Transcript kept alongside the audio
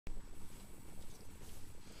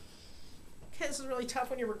This is really tough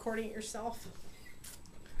when you're recording it yourself.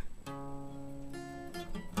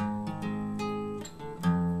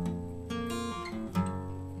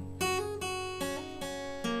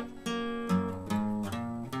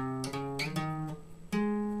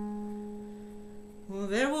 Well,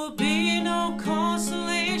 there will be no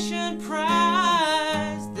consolation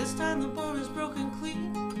prize. This time the bone is broken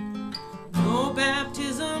clean. No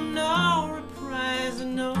baptism, no reprise,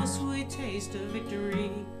 and no sweet taste of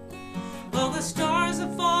victory. Well, the stars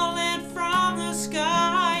have fallen from the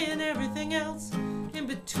sky and everything else in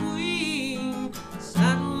between.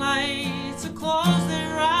 Satellites have closed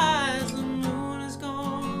their eyes, the moon has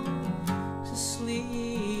gone to sleep.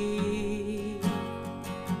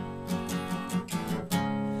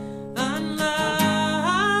 Unloved,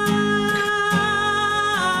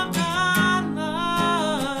 unloved.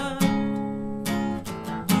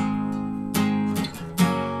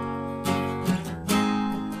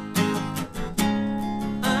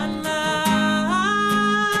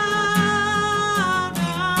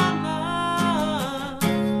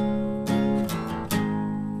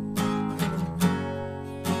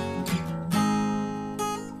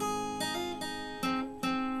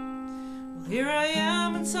 Here I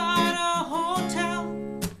am inside a hotel,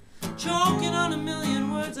 choking on a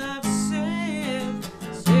million words I've said.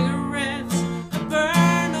 Cigarettes have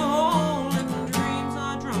burned a hole and dreams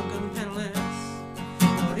are drunken penniless.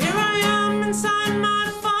 But here I am inside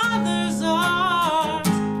my father's arms,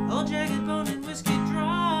 all jagged bone and whiskey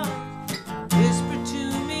dry. Whisper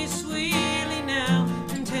to me sweetly now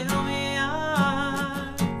and tell me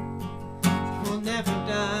I will never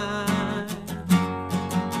die.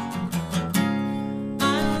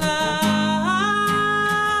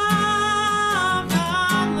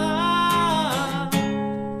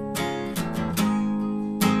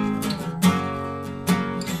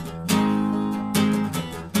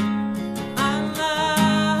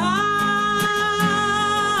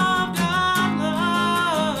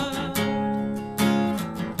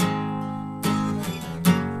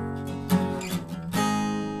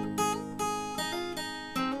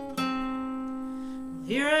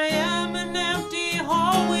 Here I am.